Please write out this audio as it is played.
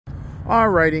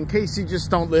Alright, in case you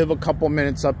just don't live a couple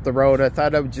minutes up the road, I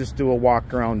thought I would just do a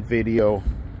walk around video.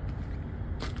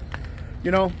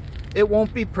 You know, it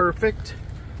won't be perfect.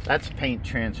 That's paint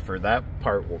transfer. That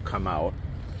part will come out.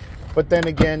 But then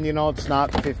again, you know, it's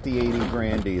not 50, 80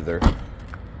 grand either.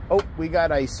 Oh, we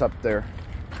got ice up there.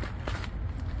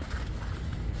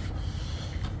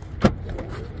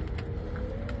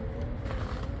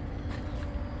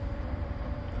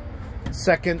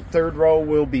 Second, third row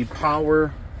will be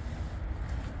power.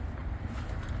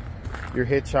 Your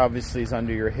hitch obviously is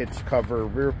under your hitch cover.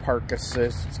 Rear park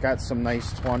assist. It's got some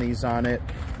nice 20s on it.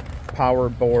 Power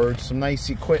board. Some nice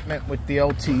equipment with the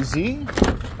LTZ.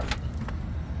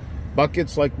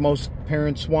 Buckets like most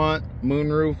parents want.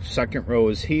 Moonroof. Second row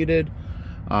is heated.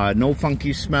 No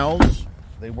funky smells.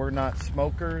 They were not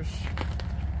smokers.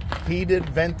 Heated,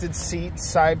 vented seats.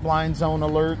 Side blind zone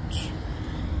alert.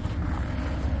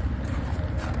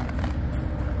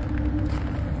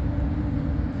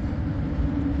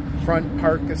 Front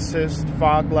park assist,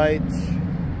 fog lights.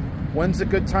 When's a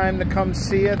good time to come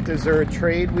see it? Is there a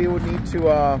trade we would need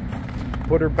to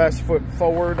put our best foot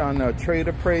forward on a trade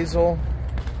appraisal?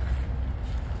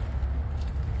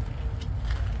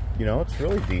 You know, it's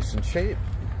really decent shape.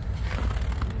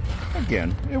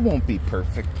 Again, it won't be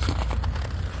perfect.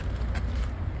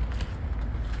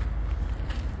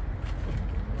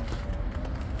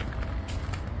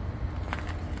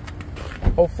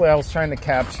 Hopefully I was trying to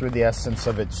capture the essence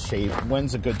of its shape.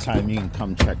 When's a good time you can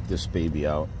come check this baby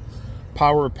out?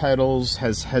 Power pedals,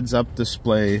 has heads-up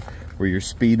display where your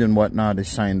speed and whatnot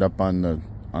is shined up on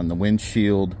the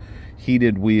windshield.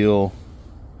 Heated wheel,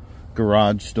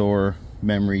 garage door,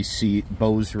 memory seat,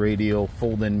 Bose radio,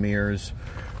 fold-in mirrors.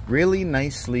 Really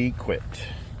nicely equipped.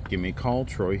 Give me a call,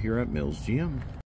 Troy here at Mills GM.